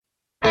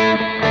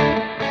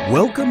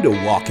Welcome to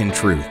Walk in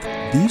Truth.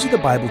 These are the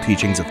Bible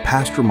teachings of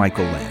Pastor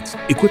Michael Lance,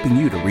 equipping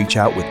you to reach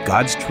out with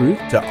God's truth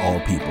to all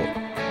people.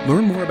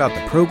 Learn more about the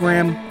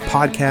program,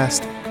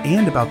 podcast,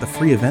 and about the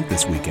free event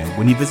this weekend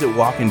when you visit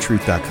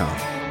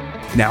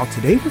walkintruth.com. Now,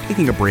 today we're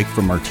taking a break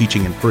from our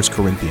teaching in 1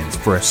 Corinthians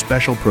for a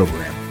special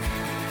program.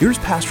 Here's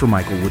Pastor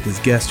Michael with his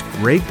guest,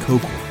 Greg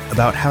Koukl,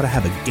 about how to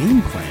have a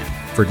game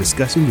plan for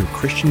discussing your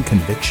Christian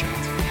convictions.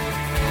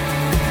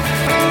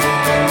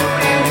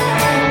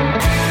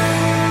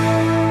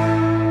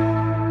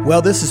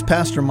 Well, this is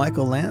Pastor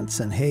Michael Lance,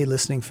 and hey,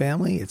 listening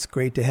family, it's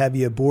great to have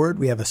you aboard.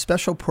 We have a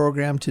special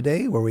program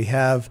today where we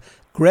have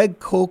Greg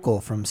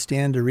Koukl from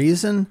Stand to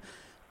Reason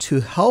to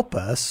help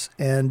us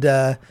and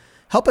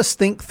help us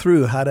think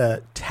through how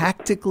to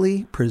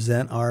tactically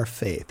present our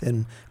faith.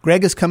 And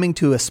Greg is coming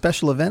to a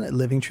special event at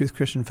Living Truth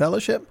Christian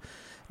Fellowship,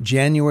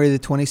 January the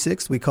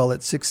 26th. We call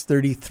it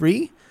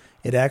 6:33.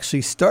 It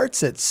actually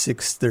starts at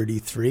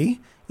 6:33.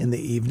 In the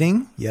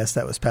evening. Yes,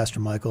 that was Pastor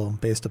Michael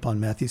based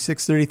upon Matthew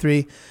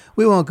 6:33.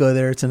 We won't go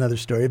there. It's another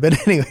story.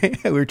 But anyway,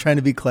 we're trying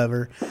to be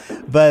clever.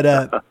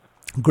 But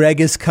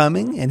Greg is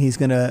coming, and he's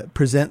going to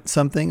present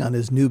something on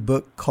his new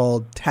book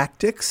called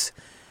Tactics.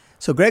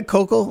 So Greg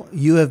Koukl,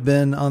 you have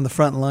been on the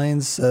front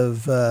lines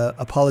of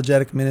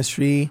apologetic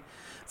ministry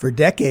for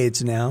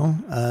decades now,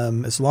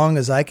 as long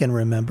as I can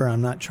remember.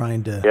 I'm not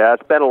trying to... Yeah,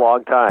 it's been a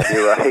long time.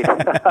 You're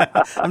right.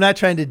 I'm not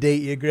trying to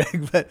date you,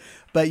 Greg,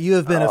 but you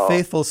have been a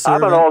faithful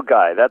servant. I'm an old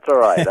guy. That's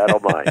all right. I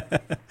don't mind.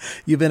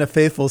 You've been a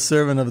faithful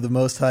servant of the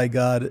Most High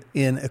God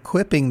in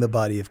equipping the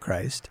body of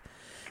Christ.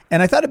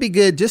 And I thought it'd be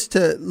good just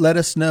to let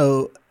us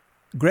know,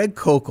 Greg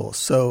Koukl,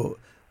 so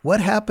what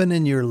happened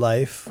in your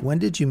life? When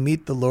did you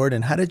meet the Lord,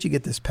 and how did you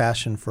get this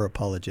passion for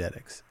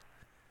apologetics?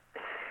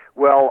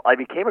 Well, I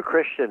became a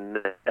Christian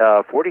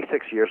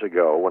 46 years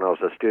ago when I was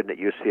a student at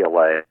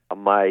UCLA.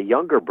 My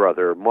younger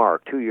brother,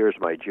 Mark, 2 years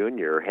my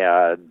junior,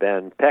 had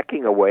been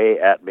pecking away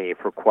at me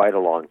for quite a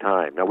long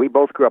time. Now, we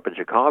both grew up in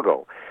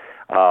Chicago,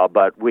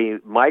 but we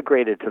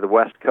migrated to the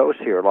West Coast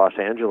here, Los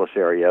Angeles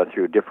area,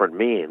 through different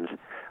means.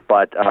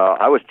 But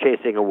I was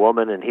chasing a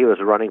woman, and he was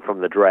running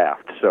from the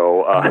draft,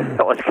 so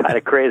that was kind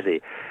of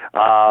crazy.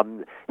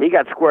 He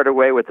got squared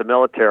away with the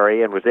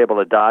military and was able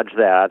to dodge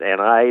that,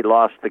 and I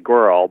lost the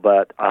girl,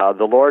 but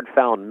the Lord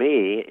found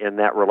me in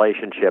that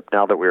relationship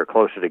now that we were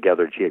closer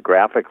together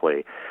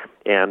geographically.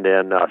 And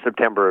in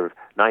September of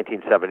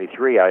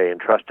 1973, I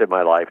entrusted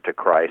my life to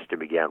Christ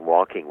and began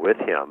walking with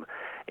Him.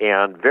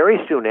 And very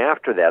soon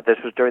after that, this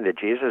was during the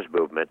Jesus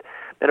movement,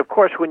 and of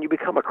course, when you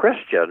become a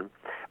Christian,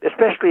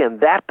 especially in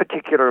that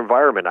particular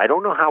environment, I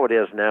don't know how it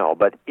is now,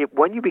 but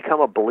when you become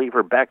a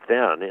believer back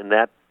then in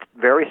that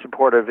very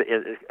supportive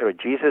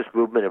Jesus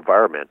movement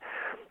environment,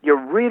 you're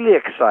really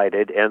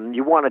excited and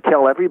you want to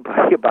tell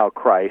everybody about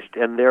Christ,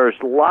 and there's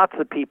lots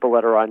of people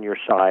that are on your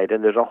side,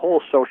 and there's a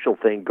whole social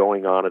thing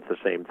going on at the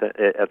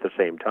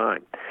same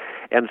time.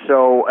 And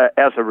so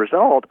as a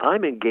result,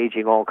 I'm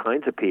engaging all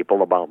kinds of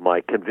people about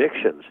my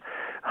convictions.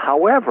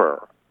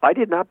 However, I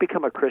did not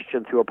become a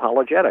Christian through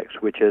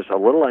apologetics, which is a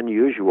little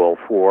unusual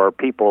for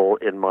people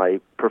in my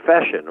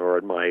profession or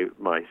in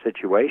my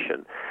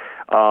situation.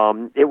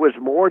 It was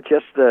more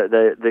just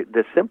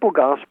the simple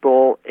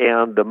gospel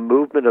and the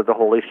movement of the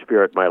Holy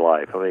Spirit in my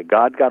life. I mean,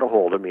 God got a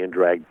hold of me and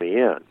dragged me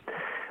in.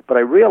 But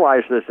I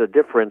realized there's a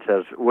difference,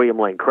 as William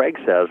Lane Craig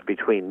says,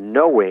 between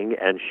knowing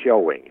and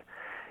showing.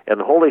 And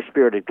the Holy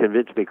Spirit had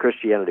convinced me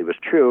Christianity was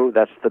true.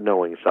 That's the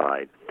knowing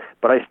side.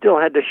 But I still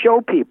had to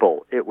show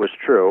people it was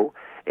true.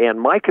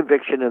 And my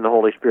conviction in the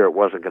Holy Spirit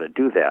wasn't going to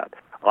do that.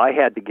 I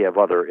had to give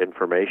other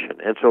information.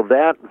 And so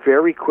that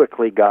very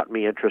quickly got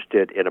me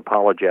interested in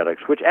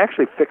apologetics, which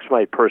actually fixed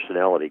my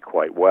personality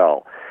quite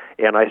well.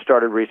 And I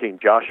started reading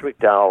Josh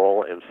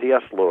McDowell and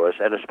C.S. Lewis,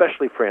 and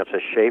especially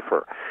Francis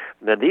Schaeffer.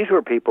 Now, these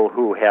were people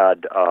who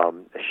had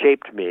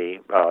shaped me,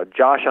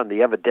 Josh on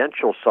the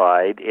evidential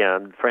side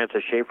and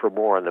Francis Schaeffer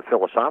more on the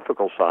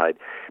philosophical side,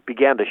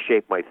 began to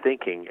shape my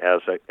thinking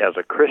as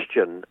a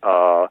Christian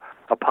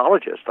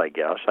apologist, I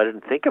guess. I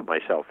didn't think of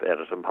myself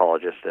as an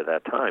apologist at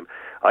that time.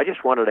 I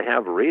just wanted to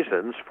have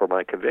reasons for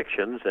my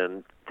convictions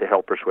and to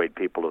help persuade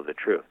people of the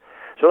truth.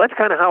 So that's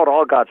kind of how it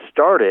all got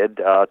started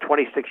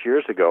 26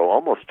 years ago,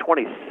 almost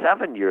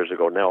 27 years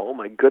ago now. Oh,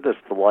 my goodness,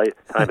 the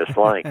time is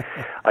flying.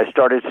 I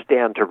started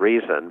Stand to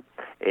Reason,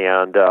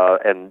 and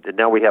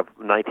now we have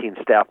 19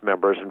 staff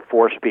members and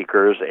 4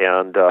 speakers,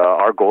 and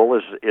our goal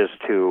is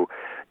to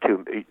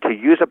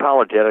use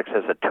apologetics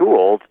as a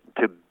tool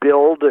to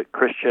build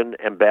Christian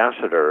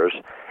ambassadors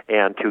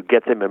and to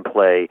get them in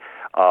play,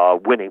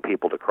 winning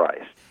people to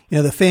Christ. You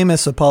know, the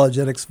famous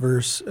apologetics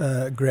verse,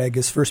 Greg,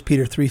 is 1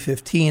 Peter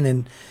 3:15,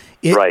 and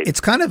it's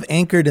kind of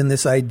anchored in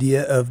this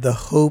idea of the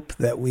hope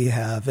that we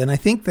have. And I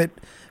think that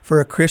for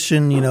a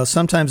Christian, you know,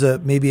 sometimes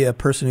maybe a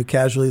person who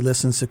casually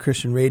listens to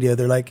Christian radio,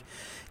 they're like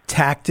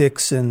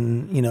tactics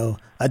and, you know,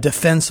 a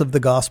defense of the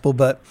gospel.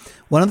 But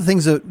one of the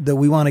things that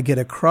we want to get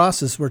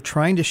across is we're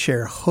trying to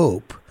share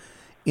hope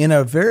in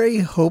a very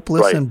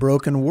hopeless and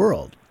broken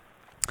world.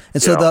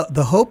 And so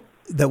the hope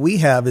that we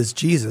have is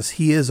Jesus.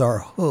 He is our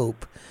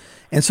hope.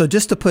 And so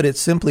just to put it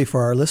simply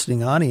for our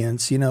listening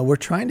audience, we're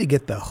trying to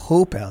get the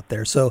hope out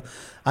there. So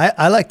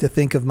I like to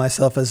think of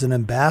myself as an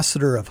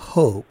ambassador of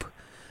hope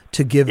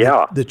to give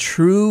the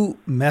true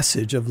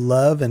message of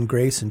love and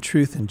grace and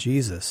truth in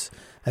Jesus.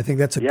 I think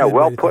that's a good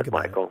way to think about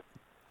Michael. it.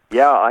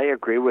 Yeah, I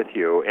agree with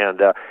you.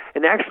 And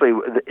actually,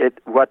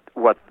 what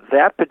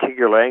that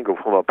particular angle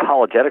from an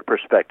apologetic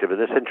perspective, and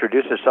this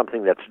introduces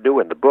something that's new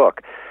in the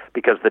book,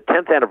 because the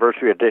 10th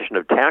anniversary edition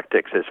of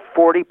Tactics is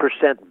 40%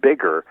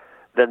 bigger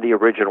than the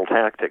original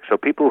Tactics. So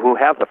people who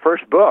have the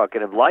first book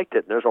and have liked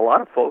it, and there's a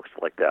lot of folks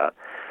like that,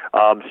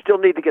 still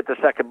need to get the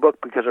second book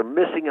because they're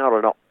missing out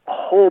on a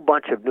whole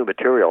bunch of new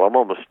material. I'm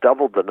almost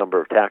doubled the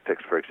number of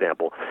tactics, for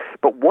example.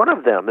 But one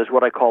of them is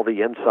what I call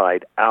the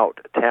inside-out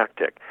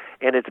tactic.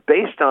 And it's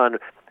based on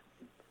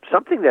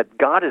something that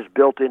God has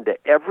built into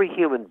every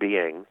human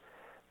being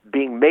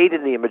made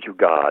in the image of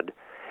God,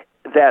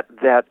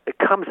 that it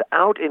comes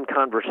out in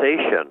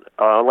conversation.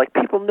 Like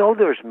people know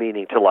there's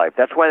meaning to life.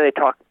 That's why they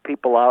talk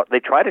people out. They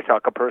try to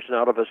talk a person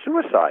out of a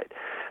suicide.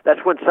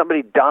 That's when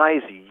somebody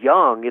dies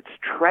young. It's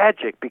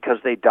tragic because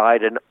they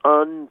died an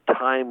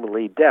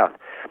untimely death.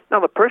 Now,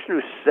 the person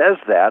who says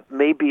that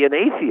may be an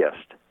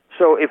atheist.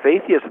 So if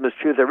atheism is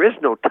true, there is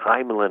no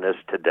timeliness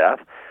to death.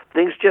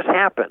 Things just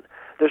happen.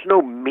 There's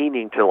no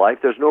meaning to life.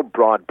 There's no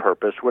broad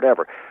purpose,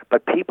 whatever.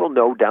 But people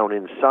know down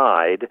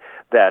inside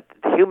that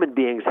human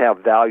beings have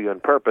value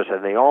and purpose,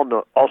 and they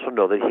also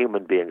know that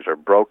human beings are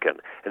broken.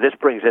 And this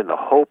brings in the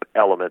hope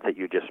element that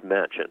you just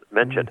mentioned.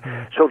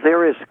 Mm-hmm. So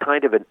there is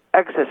kind of an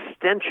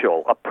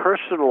existential, a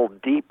personal,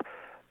 deep,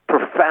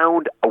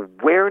 profound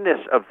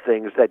awareness of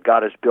things that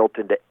God has built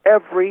into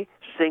every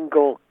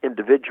single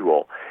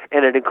individual.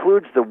 And it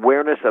includes the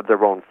awareness of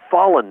their own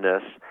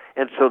fallenness.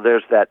 And so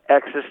there's that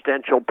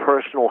existential,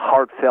 personal,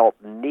 heartfelt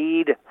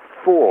need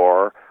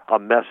for a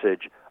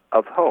message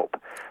of hope.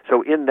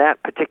 So in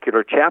that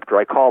particular chapter,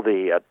 I call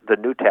the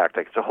new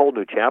tactic, it's a whole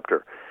new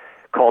chapter,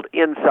 called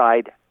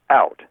Inside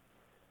Out,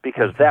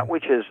 because that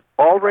which is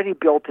already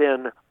built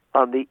in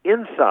on the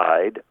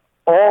inside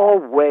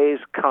always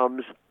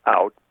comes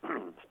out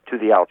to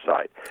the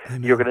outside.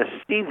 Amen. You're going to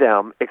see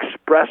them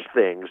express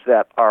things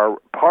that are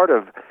part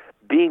of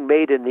being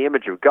made in the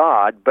image of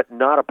God, but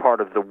not a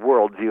part of the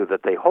worldview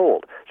that they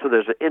hold. So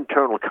there's an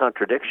internal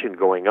contradiction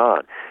going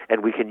on,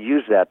 and we can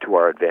use that to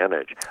our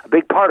advantage. A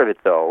big part of it,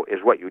 though, is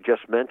what you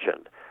just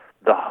mentioned.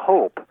 The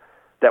hope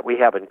that we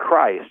have in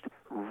Christ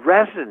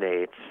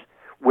resonates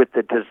with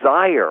the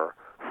desire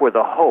for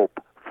the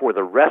hope for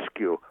the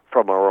rescue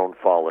from our own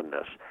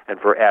fallenness and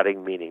for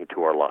adding meaning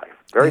to our life.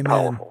 Very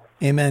powerful.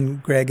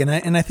 Amen, Greg.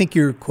 And I think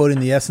you're quoting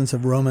the essence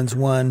of Romans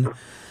 1,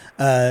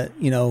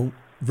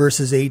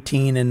 verses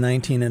 18 and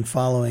 19 and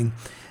following.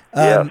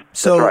 Yes,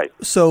 that's right.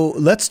 So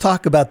let's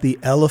talk about the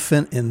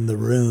elephant in the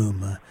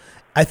room.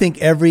 I think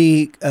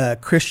every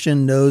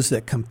Christian knows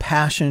that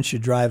compassion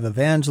should drive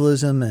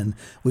evangelism, and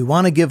we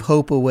want to give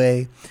hope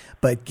away.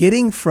 But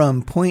getting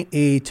from point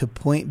A to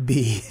point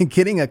B,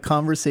 getting a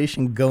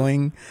conversation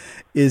going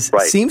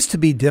seems to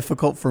be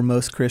difficult for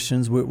most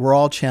Christians. We're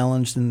all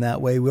challenged in that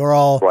way. We're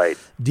all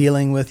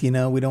dealing with, we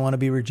don't want to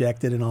be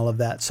rejected and all of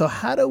that. So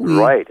how do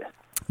we...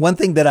 One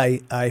thing that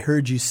I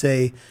heard you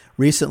say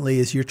recently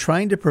is you're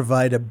trying to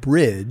provide a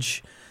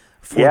bridge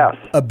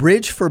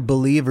for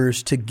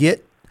believers to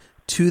get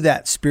to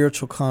that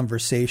spiritual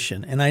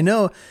conversation. And I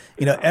know,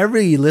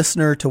 every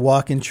listener to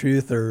Walk in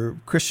Truth or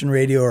Christian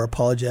radio or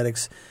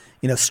apologetics,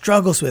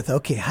 struggles with,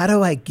 okay, how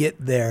do I get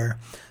there?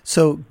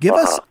 So give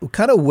us,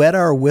 kind of wet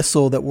our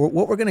whistle that what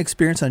we're going to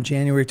experience on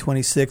January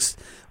 26th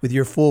with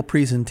your full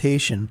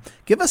presentation.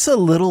 Give us a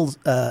little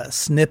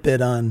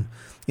snippet on,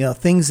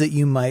 things that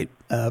you might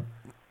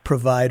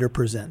provide or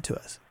present to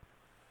us.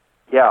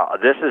 Yeah,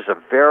 this is a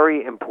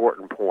very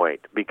important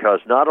point because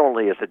not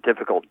only is it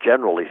difficult,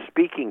 generally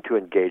speaking, to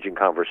engage in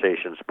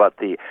conversations, but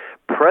the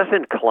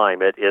present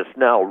climate is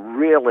now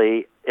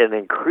really and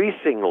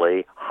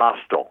increasingly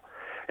hostile.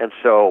 And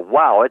so,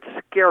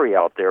 it's scary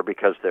out there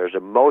because there's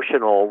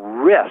emotional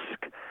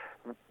risk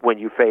when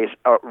you face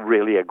a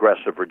really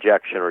aggressive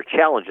rejection or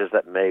challenges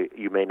that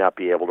you may not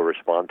be able to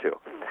respond to.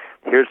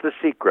 Here's the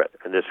secret,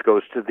 and this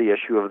goes to the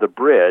issue of the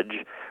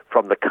bridge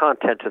from the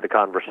content to the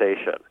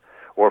conversation,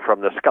 or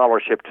from the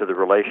scholarship to the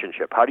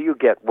relationship. How do you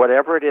get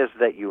whatever it is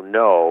that you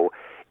know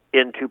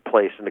into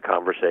place in the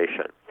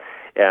conversation?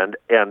 And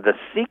the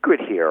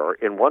secret here,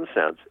 in one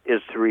sense,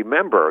 is to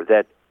remember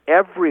that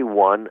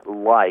everyone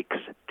likes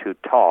to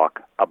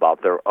talk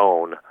about their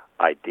own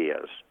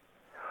ideas.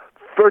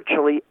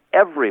 Virtually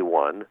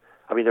everyone,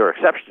 there are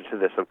exceptions to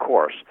this, of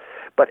course,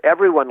 but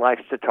everyone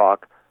likes to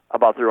talk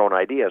about their own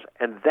ideas.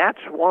 And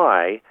that's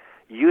why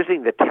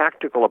using the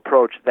tactical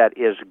approach that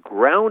is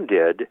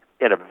grounded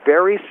in a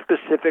very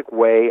specific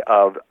way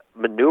of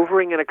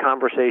maneuvering in a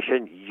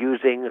conversation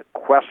using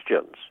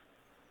questions,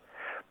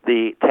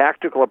 the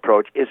tactical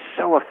approach is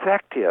so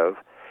effective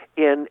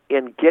in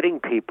getting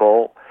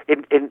people,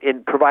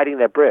 in providing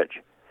that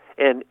bridge,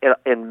 in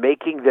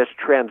making this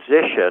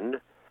transition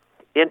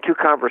into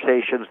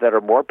conversations that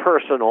are more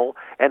personal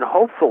and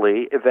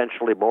hopefully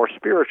eventually more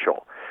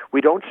spiritual.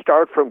 We don't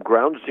start from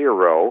ground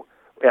zero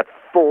at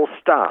full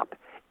stop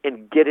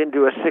and get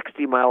into a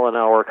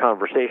 60-mile-an-hour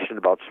conversation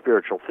about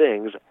spiritual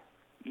things,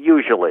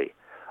 usually,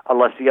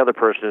 unless the other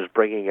person is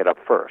bringing it up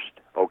first,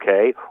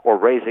 okay, or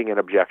raising an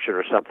objection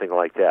or something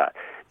like that.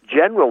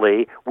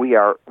 Generally, we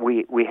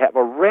have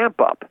a ramp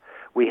up.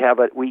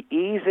 We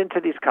ease into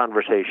these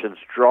conversations,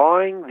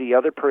 drawing the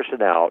other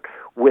person out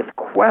with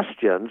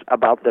questions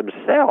about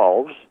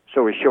themselves.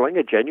 So we're showing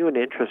a genuine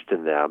interest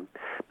in them,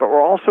 but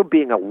we're also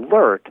being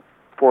alert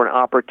for an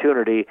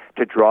opportunity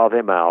to draw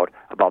them out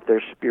about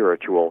their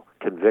spiritual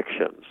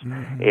convictions.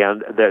 Mm-hmm.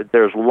 And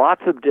there's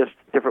lots of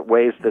different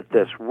ways that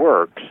this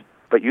works.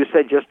 But you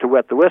said just to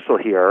wet the whistle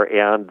here,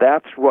 and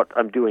that's what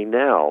I'm doing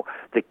now.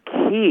 The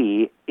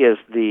key is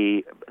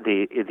the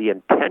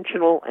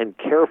intentional and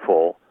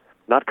careful,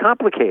 not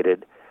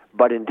complicated,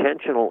 but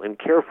intentional and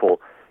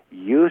careful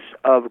use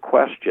of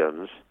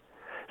questions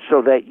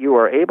so that you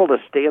are able to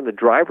stay in the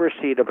driver's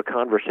seat of a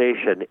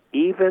conversation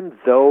even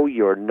though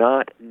you're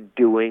not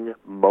doing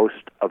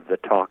most of the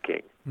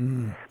talking.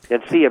 Mm.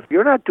 And see, if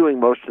you're not doing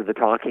most of the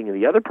talking and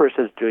the other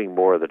person is doing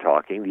more of the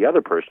talking, the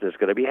other person is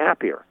going to be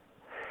happier.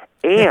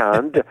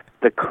 And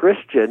the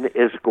Christian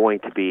is going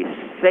to be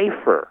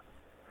safer,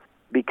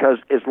 because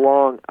as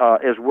long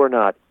as we're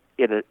not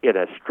in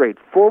a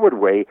straightforward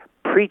way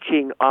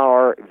preaching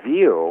our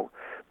view,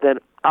 then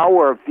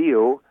our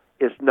view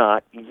is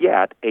not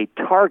yet a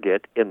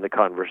target in the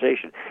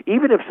conversation.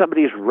 Even if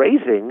somebody's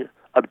raising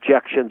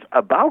objections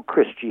about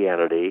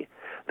Christianity,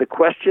 the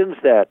questions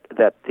that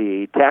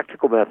the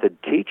tactical method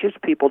teaches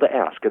people to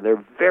ask, and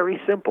they're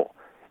very simple.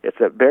 It's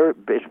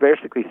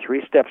basically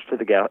 3 steps to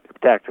the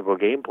tactical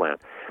game plan.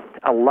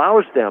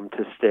 Allows them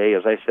to stay,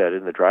 as I said,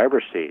 in the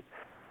driver's seat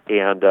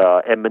and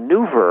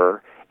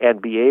maneuver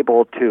and be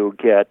able to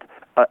get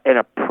an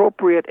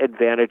appropriate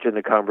advantage in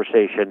the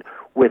conversation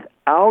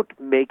without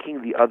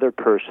making the other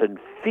person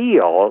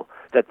feel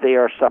that they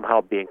are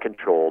somehow being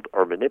controlled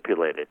or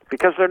manipulated,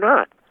 because they're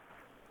not.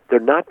 They're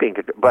not being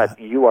controlled, but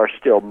you are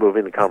still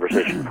moving the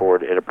conversation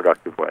forward in a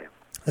productive way.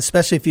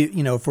 Especially if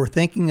we're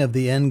thinking of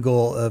the end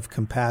goal of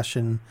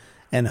compassion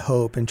and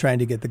hope and trying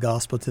to get the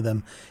gospel to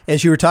them.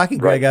 As you were talking,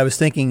 Greg, right. I was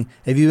thinking,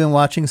 have you been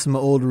watching some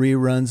old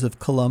reruns of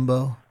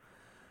Columbo?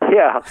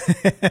 Yeah.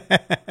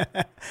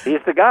 He's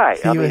the guy.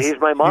 He's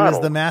my model. He was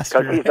the master.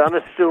 Because he's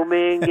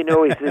unassuming, he's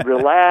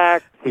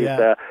relaxed, he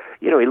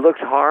looks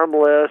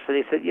harmless, and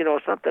he said,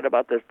 something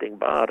about this thing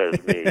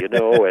bothers me, and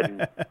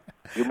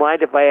you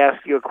mind if I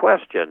ask you a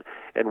question?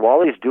 And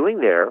while he's doing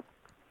there,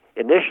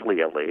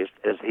 initially at least,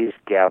 is he's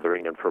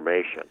gathering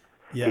information.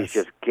 Yes. He's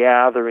just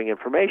gathering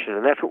information,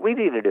 and that's what we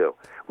need to do.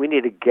 We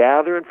need to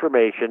gather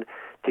information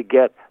to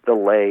get the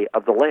lay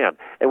of the land.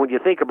 And when you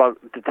think about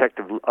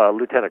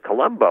Lieutenant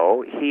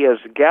Columbo, he is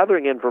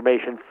gathering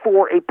information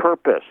for a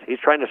purpose. He's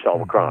trying to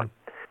solve a crime.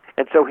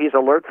 And so he's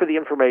alert for the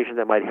information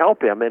that might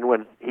help him, and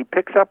when he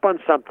picks up on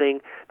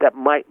something that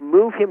might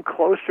move him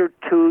closer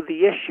to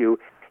the issue,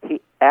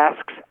 he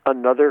asks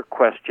another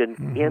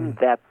question in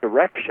that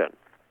direction.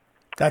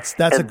 That's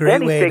a great way to think about it.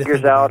 And then he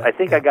figures out, I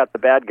think I got the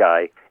bad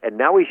guy, and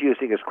now he's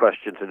using his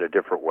questions in a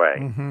different way.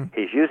 Mm-hmm.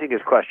 He's using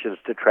his questions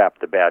to trap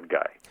the bad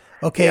guy.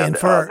 Okay, and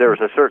there's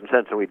a certain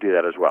sense that we do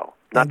that as well.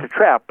 Not to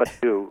trap, but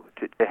to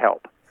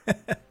help.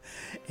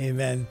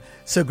 Amen.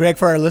 So, Greg,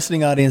 for our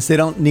listening audience, they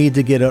don't need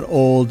to get an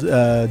old,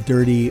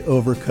 dirty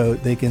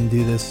overcoat. They can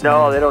do this.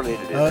 No, they don't need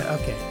to do that.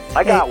 Okay.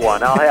 I got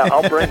one.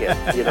 I'll bring it,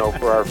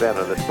 for our event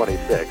on the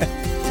 26th.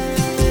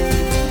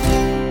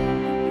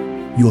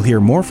 You'll hear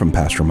more from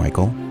Pastor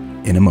Michael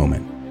in a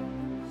moment.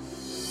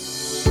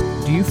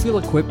 Do you feel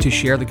equipped to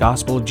share the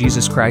gospel of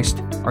Jesus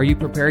Christ? Are you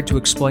prepared to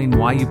explain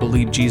why you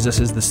believe Jesus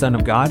is the Son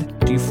of God?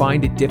 Do you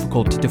find it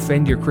difficult to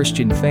defend your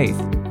Christian faith?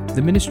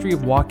 The Ministry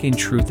of Walk in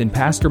Truth and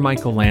Pastor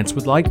Michael Lance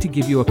would like to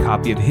give you a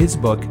copy of his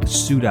book,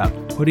 Suit Up,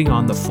 Putting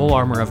on the Full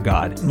Armor of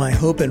God. My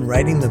hope in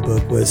writing the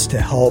book was to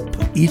help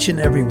each and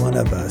every one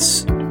of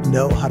us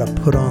know how to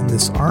put on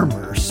this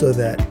armor so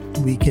that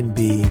we can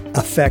be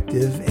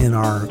effective in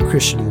our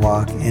Christian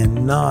walk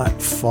and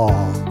not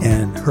fall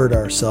and hurt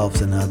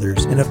ourselves and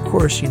others. And of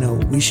course,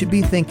 we should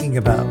be thinking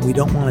about, we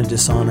don't want to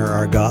dishonor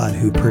our God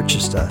who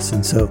purchased us.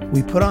 And so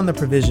we put on the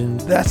provision.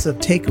 That's the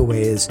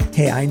takeaway is,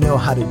 hey, I know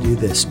how to do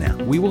this now.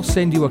 We will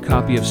send you a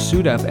copy of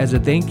Suit Up as a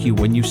thank you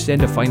when you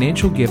send a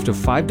financial gift of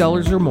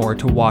 $5 or more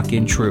to Walk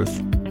in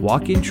Truth.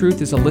 Walk in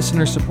Truth is a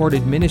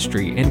listener-supported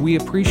ministry, and we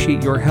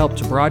appreciate your help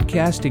to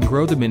broadcast and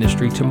grow the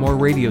ministry to more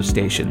radio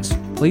stations.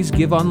 Please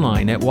give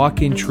online at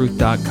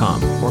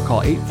walkintruth.com or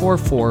call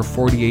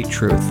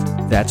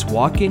 844-48-TRUTH. That's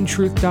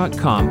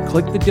walkintruth.com.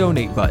 Click the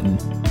donate button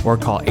or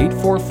call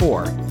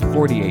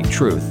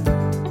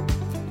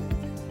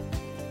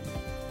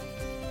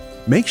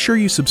 844-48-TRUTH. Make sure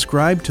you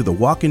subscribe to the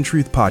Walk in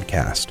Truth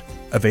podcast,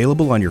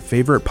 available on your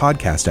favorite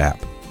podcast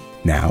app.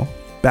 Now,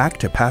 back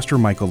to Pastor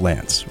Michael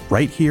Lance,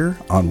 right here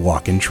on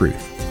Walk in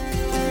Truth.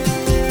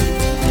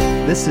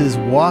 This is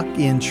Walk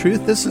in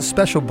Truth. This is a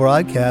special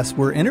broadcast.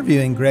 We're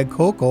interviewing Greg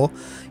Koukl.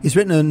 He's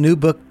written a new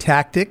book,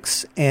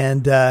 Tactics,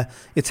 and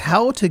it's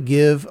how to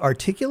give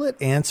articulate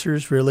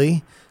answers,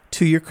 really,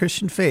 to your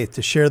Christian faith,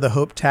 to share the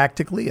hope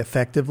tactically,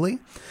 effectively.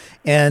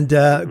 And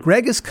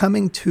Greg is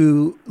coming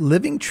to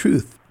Living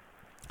Truth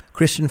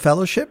Christian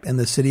Fellowship in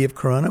the city of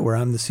Corona, where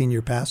I'm the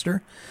senior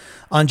pastor,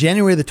 on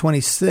January the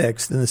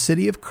 26th in the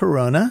city of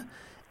Corona.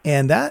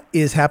 And that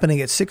is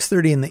happening at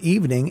 6:30 in the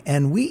evening.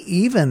 And we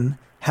even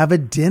have a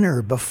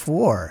dinner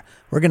before.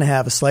 We're going to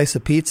have a slice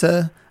of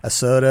pizza, a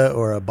soda,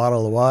 or a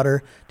bottle of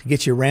water to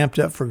get you ramped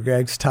up for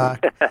Greg's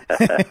talk.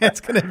 It's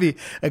going to be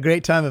a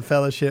great time of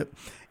fellowship.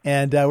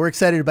 And we're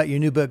excited about your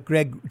new book.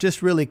 Greg,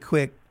 just really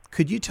quick,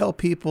 could you tell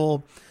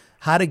people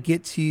how to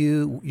get to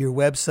you, your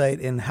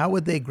website, and how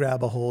would they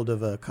grab a hold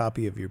of a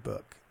copy of your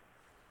book?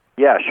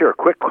 Yeah, sure.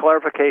 Quick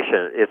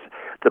clarification.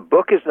 The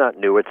book is not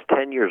new. It's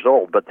 10 years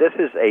old, but this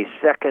is a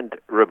second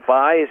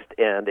revised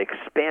and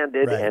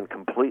expanded and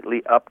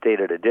completely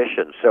updated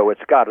edition. So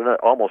it's got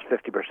almost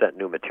 50%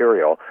 new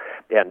material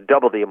and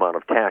double the amount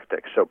of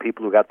tactics. So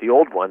people who got the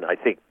old one, I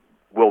think,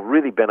 will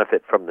really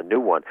benefit from the new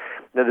one.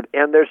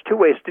 And there's two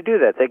ways to do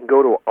that. They can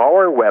go to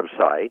our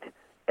website,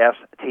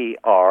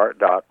 str.org,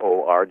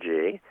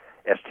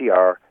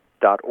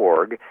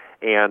 str.org,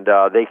 and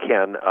they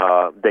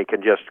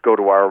can just go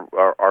to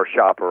our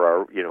shop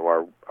or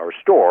our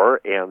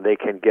store, and they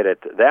can get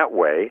it that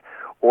way,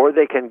 or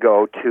they can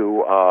go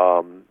to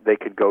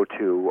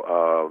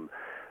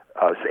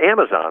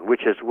Amazon,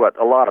 which is what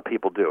a lot of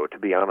people do. To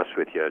be honest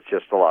with you, it's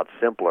just a lot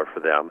simpler for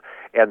them,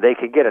 and they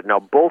can get it now.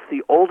 Both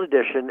the old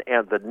edition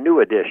and the new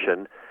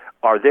edition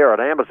are there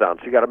on Amazon,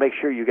 so you got to make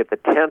sure you get the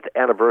 10th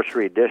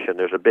anniversary edition.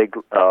 There's a big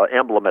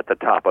emblem at the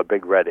top, a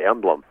big red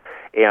emblem.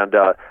 And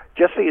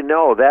just so you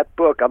know, that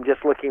book, I'm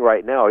just looking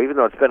right now, even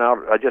though it's been out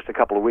just a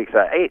couple of weeks,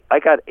 I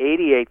got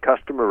 88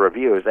 customer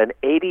reviews, and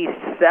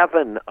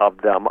 87 of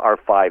them are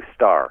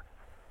 5-star.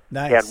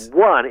 Nice. And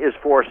one is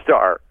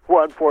 4-star.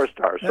 One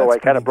 4-star. So I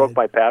kind of broke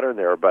my pattern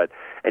there. But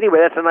anyway,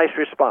 that's a nice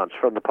response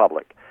from the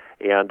public.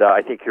 And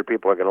I think your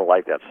people are going to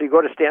like that. So you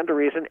go to Stand to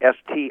Reason,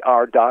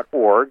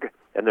 str.org,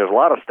 and there's a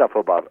lot of stuff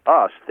about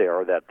us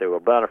there that they will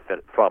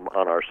benefit from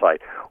on our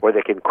site. Or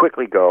they can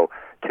quickly go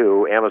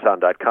to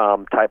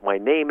Amazon.com, type my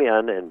name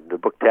in, and the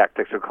book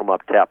Tactics will come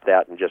up, tap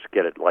that, and just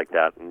get it like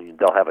that, and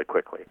they'll have it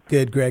quickly.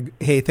 Good, Greg.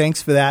 Hey,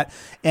 thanks for that.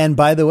 And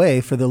by the way,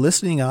 for the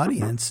listening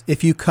audience,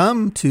 if you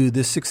come to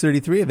this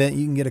 633 event,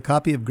 you can get a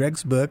copy of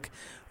Greg's book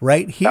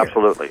right here.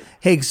 Absolutely.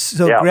 Hey,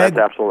 so yeah, Greg,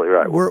 that's absolutely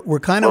right. We're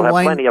kind of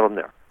plenty of them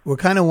there. We're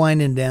kind of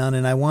winding down,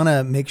 and I want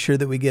to make sure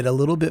that we get a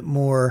little bit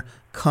more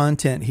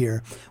content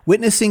here.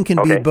 Witnessing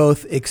can be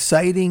both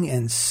exciting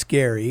and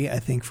scary, I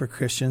think, for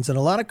Christians. And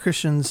a lot of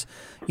Christians,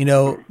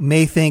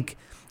 may think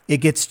it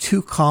gets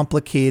too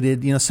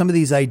complicated. Some of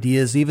these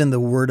ideas, even the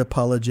word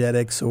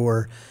apologetics,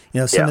 or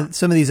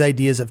some of these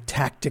ideas of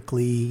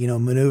tactically,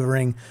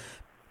 maneuvering.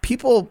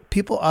 People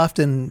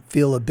often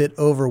feel a bit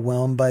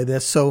overwhelmed by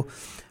this. So,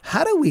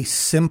 how do we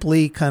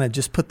simply kind of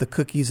just put the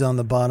cookies on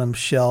the bottom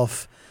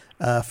shelf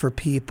for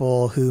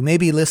people who may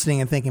be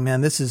listening and thinking,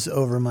 man, this is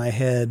over my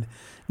head?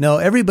 No,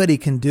 everybody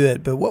can do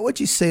it. But what would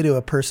you say to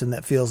a person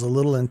that feels a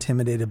little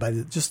intimidated by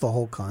just the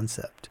whole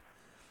concept?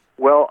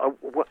 Well,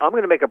 I'm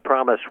going to make a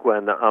promise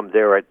when I'm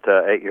there at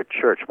your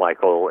church,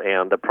 Michael,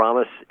 and the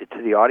promise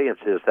to the audience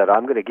is that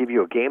I'm going to give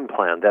you a game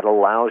plan that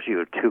allows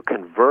you to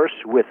converse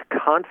with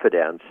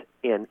confidence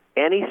in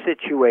any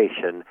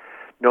situation,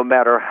 no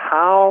matter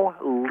how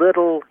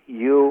little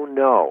you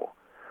know,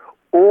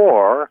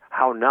 or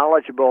how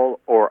knowledgeable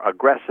or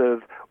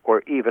aggressive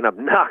or even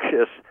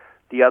obnoxious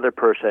the other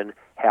person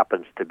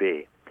happens to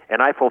be.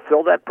 And I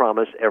fulfill that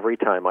promise every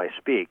time I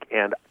speak.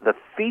 And the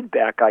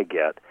feedback I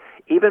get,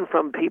 even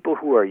from people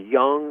who are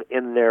young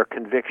in their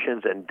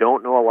convictions and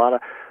don't know a lot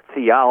of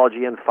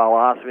theology and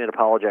philosophy and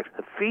apologetics,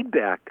 the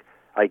feedback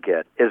I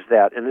get is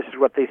that, and this is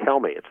what they tell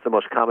me, it's the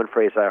most common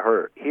phrase I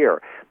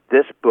hear,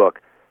 this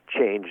book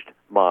changed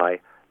my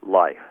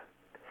life.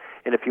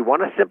 And if you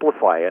want to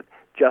simplify it,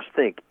 just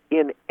think,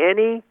 in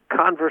any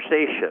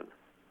conversation,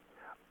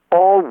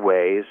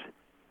 always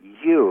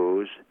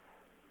use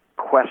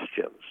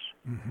questions.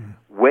 Mm-hmm.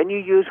 When you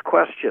use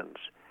questions,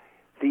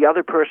 the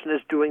other person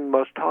is doing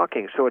most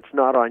talking, so it's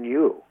not on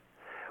you.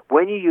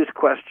 When you use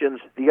questions,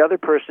 the other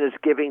person is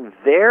giving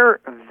their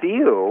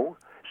view,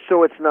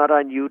 so it's not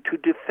on you to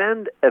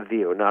defend a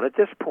view, not at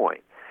this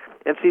point.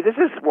 And see, this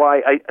is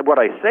why what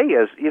I say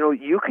is,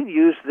 you can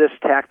use this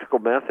tactical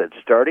method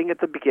starting at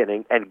the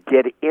beginning and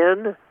get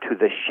into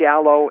the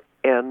shallow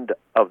end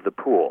of the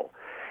pool.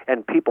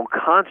 And people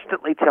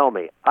constantly tell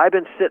me, I've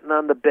been sitting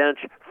on the bench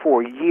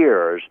for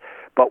years,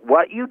 but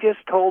what you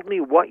just told me,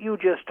 what you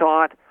just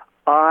taught,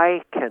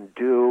 I can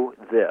do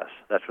this.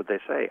 That's what they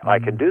say. I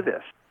can do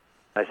this.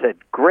 I said,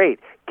 great.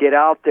 Get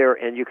out there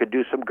and you can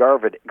do some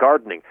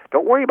gardening.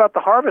 Don't worry about the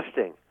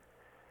harvesting.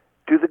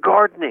 Do the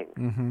gardening.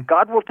 Mm-hmm.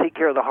 God will take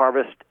care of the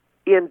harvest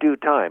in due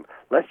time.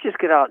 Let's just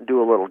get out and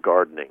do a little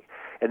gardening.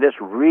 And this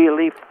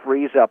really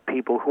frees up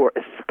people who are,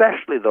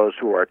 especially those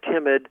who are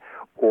timid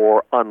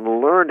or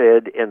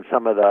unlearned in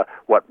some of the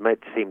what might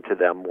seem to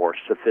them more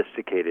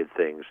sophisticated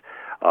things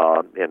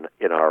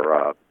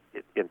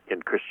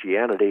in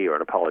Christianity or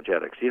in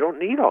apologetics. You don't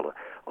need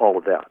all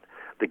of that.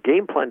 The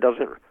game plan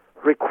doesn't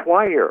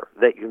require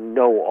that you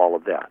know all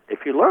of that.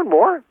 If you learn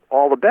more,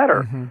 all the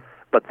better. Mm-hmm.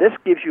 But this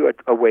gives you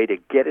a way to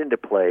get into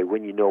play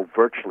when you know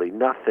virtually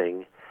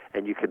nothing,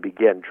 and you can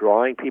begin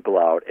drawing people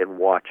out and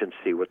watch and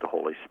see what the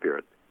Holy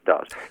Spirit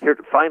does. Here,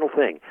 final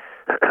thing.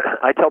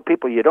 I tell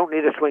people you don't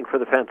need to swing for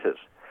the fences.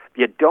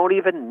 You don't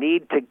even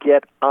need to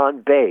get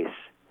on base.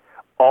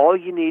 All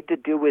you need to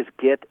do is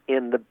get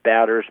in the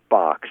batter's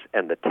box,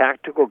 and the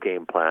tactical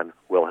game plan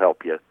will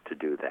help you to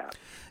do that.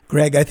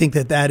 Greg, I think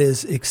that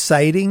is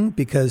exciting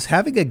because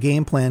having a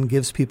game plan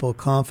gives people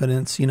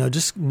confidence.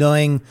 Just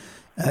knowing,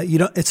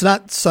 it's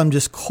not some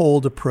just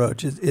cold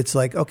approach. It's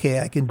like, okay,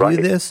 I can do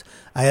this.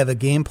 I have a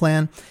game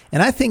plan.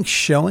 And I think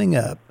showing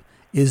up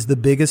is the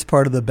biggest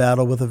part of the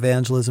battle with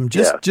evangelism.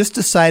 Just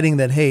deciding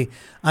that, hey,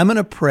 I'm going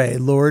to pray,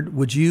 Lord,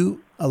 would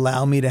you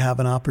allow me to have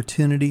an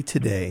opportunity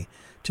today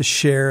to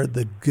share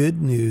the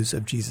good news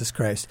of Jesus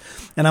Christ?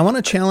 And I want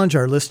to challenge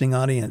our listening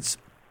audience.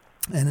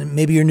 And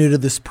maybe you're new to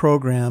this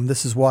program.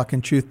 This is Walk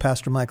in Truth,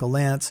 Pastor Michael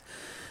Lance.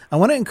 I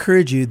want to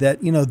encourage you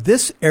that,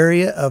 this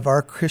area of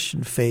our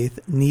Christian faith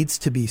needs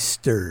to be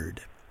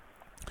stirred.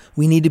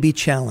 We need to be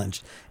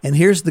challenged. And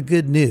here's the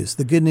good news.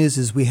 The good news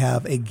is we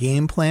have a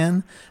game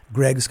plan.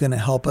 Greg's going to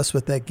help us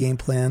with that game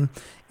plan.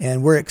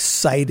 And we're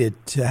excited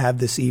to have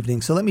this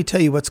evening. So let me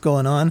tell you what's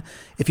going on.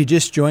 If you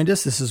just joined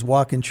us, this is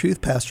Walk in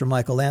Truth, Pastor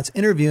Michael Lance,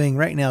 interviewing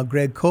right now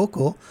Greg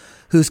Koukl,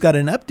 who's got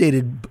an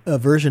updated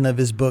version of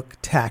his book,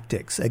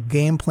 Tactics, a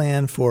game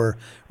plan for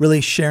really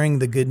sharing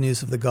the good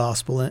news of the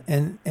gospel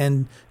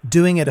and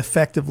doing it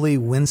effectively,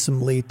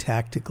 winsomely,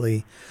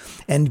 tactically.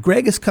 And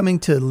Greg is coming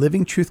to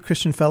Living Truth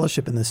Christian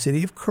Fellowship in the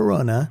city of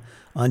Corona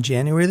on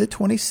January the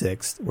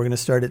 26th. We're going to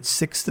start at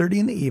 6:30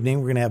 in the evening.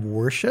 We're going to have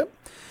worship.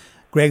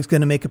 Greg's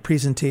going to make a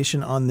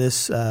presentation on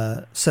this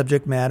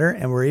subject matter,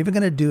 and we're even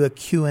going to do a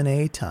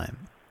Q&A time.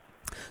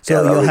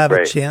 So you'll have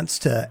a chance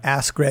to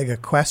ask Greg a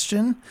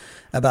question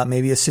about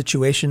maybe a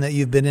situation that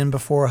you've been in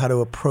before, how to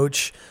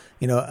approach,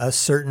 a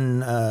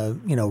certain,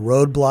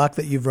 roadblock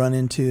that you've run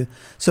into.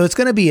 So it's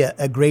going to be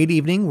a great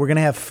evening. We're going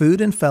to have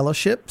food and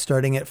fellowship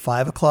starting at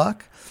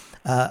 5:00.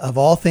 Of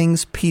all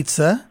things,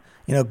 pizza.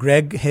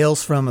 Greg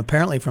hails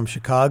apparently from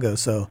Chicago.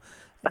 So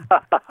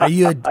are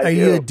you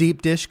a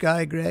deep dish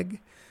guy, Greg?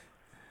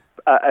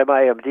 Am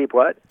I a deep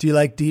what? Do you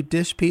like deep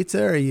dish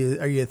pizza? Or are you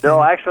thin? No,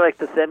 I actually like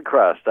the thin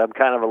crust. I'm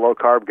kind of a low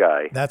carb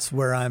guy. That's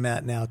where I'm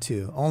at now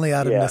too. Only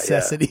out of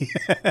necessity.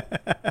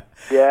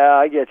 Yeah,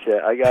 I get you.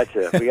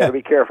 We got to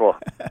be careful.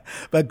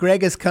 But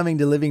Greg is coming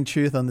to Living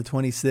Truth on the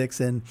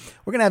 26th, and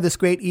we're going to have this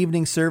great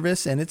evening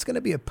service, and it's going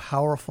to be a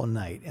powerful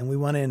night. And we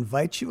want to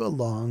invite you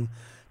along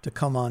to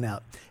come on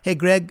out. Hey,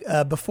 Greg,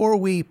 before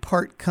we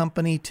part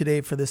company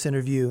today for this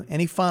interview,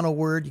 any final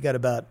word? You got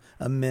about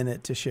a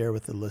minute to share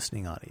with the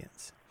listening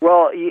audience.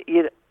 Well,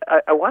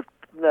 I want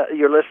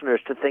your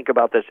listeners to think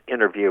about this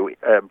interview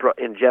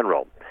in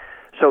general.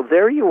 So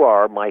there you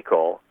are,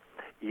 Michael.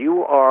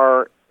 You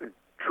are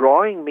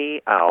drawing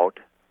me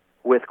out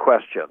with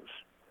questions.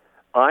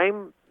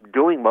 I'm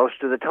doing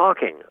most of the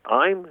talking.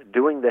 I'm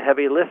doing the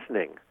heavy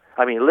lifting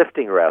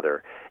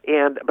rather.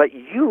 But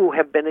you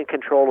have been in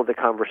control of the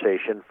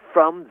conversation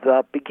from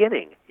the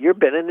beginning. You've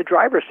been in the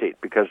driver's seat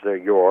because they're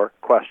your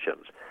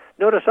questions.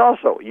 Notice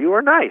also, you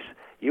are nice.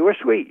 You were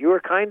sweet. You were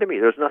kind to me.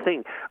 There's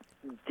nothing,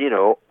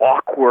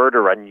 awkward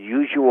or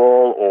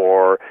unusual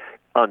or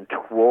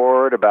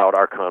untoward about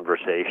our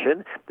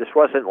conversation. This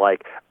wasn't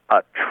like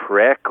a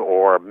trick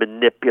or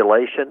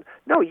manipulation.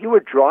 No, you were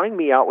drawing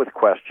me out with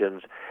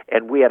questions,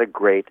 and we had a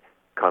great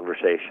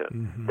conversation.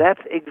 Mm-hmm.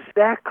 That's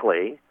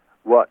exactly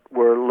what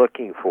we're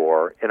looking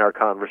for in our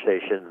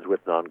conversations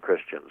with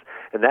non-Christians.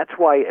 And that's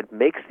why it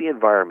makes the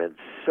environment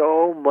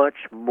so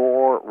much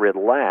more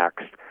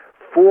relaxed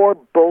for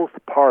both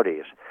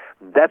parties.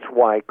 That's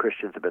why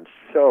Christians have been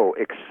so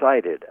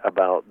excited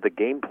about the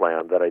game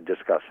plan that I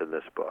discuss in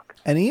this book.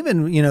 And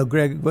even,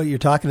 Greg, what you're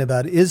talking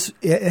about it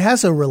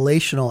has a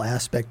relational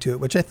aspect to it,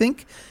 which I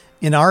think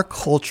in our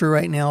culture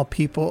right now,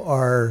 people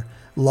are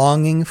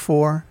longing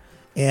for,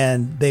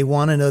 and they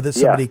want to know that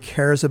somebody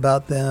cares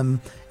about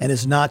them and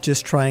is not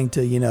just trying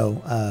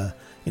to,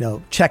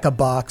 check a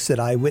box that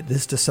I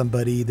witnessed to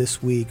somebody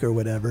this week or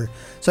whatever.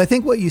 So I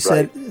think what you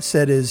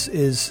said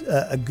is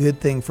a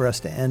good thing for us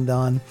to end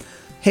on.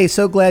 Hey,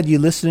 so glad you're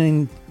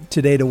listening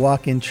today to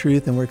Walk in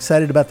Truth, and we're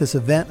excited about this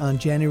event on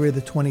January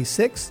the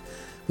 26th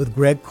with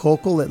Greg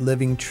Koukl at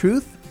Living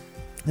Truth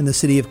in the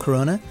city of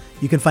Corona.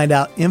 You can find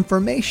out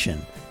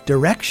information,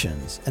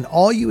 directions, and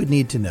all you would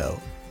need to know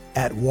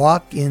at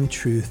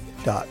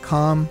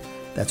walkintruth.com.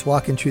 That's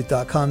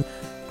walkintruth.com.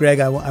 Greg,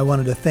 I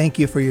wanted to thank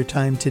you for your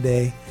time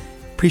today.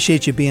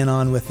 Appreciate you being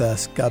on with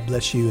us. God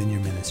bless you and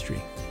your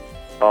ministry.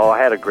 Oh, I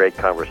had a great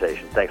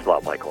conversation. Thanks a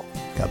lot, Michael.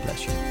 God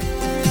bless you.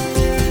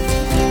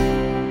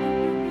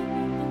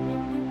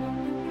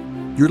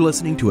 You're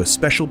listening to a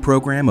special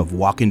program of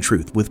Walk in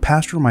Truth with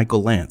Pastor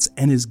Michael Lance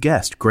and his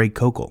guest, Greg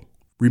Koukl.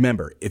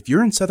 Remember, if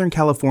you're in Southern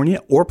California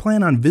or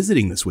plan on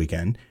visiting this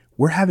weekend,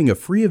 we're having a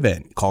free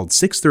event called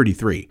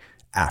 633,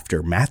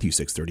 after Matthew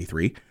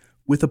 6:33,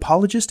 with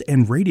apologist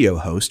and radio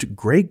host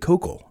Greg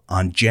Koukl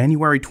on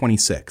January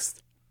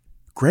 26th.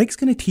 Greg's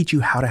going to teach you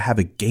how to have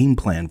a game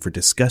plan for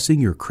discussing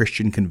your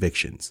Christian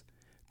convictions.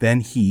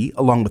 Then he,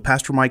 along with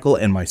Pastor Michael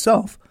and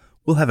myself,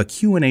 will have a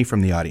Q&A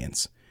from the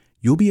audience.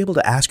 You'll be able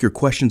to ask your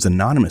questions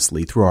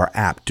anonymously through our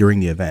app during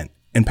the event,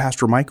 and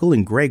Pastor Michael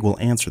and Greg will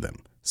answer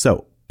them.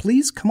 So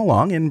please come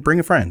along and bring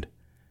a friend.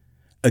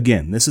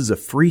 Again, this is a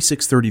free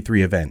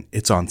 633 event.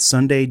 It's on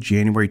Sunday,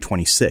 January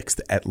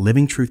 26th at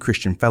Living Truth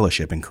Christian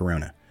Fellowship in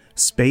Corona.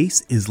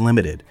 Space is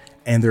limited,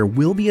 and there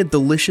will be a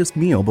delicious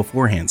meal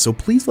beforehand, so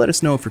please let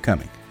us know if you're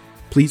coming.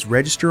 Please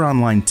register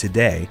online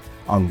today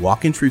on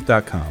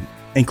walkintruth.com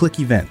and click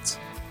Events.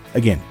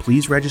 Again,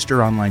 please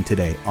register online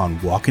today on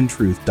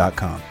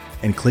walkintruth.com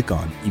and click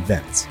on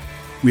Events.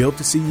 We hope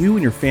to see you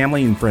and your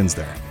family and friends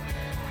there.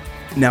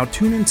 Now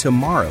tune in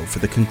tomorrow for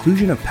the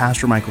conclusion of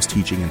Pastor Michael's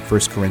teaching in 1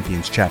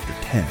 Corinthians chapter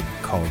 10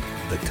 called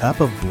The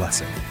Cup of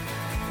Blessing.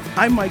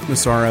 I'm Mike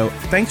Massaro.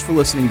 Thanks for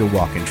listening to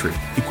Walk in Truth,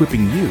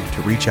 equipping you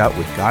to reach out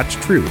with God's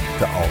truth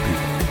to all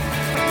people.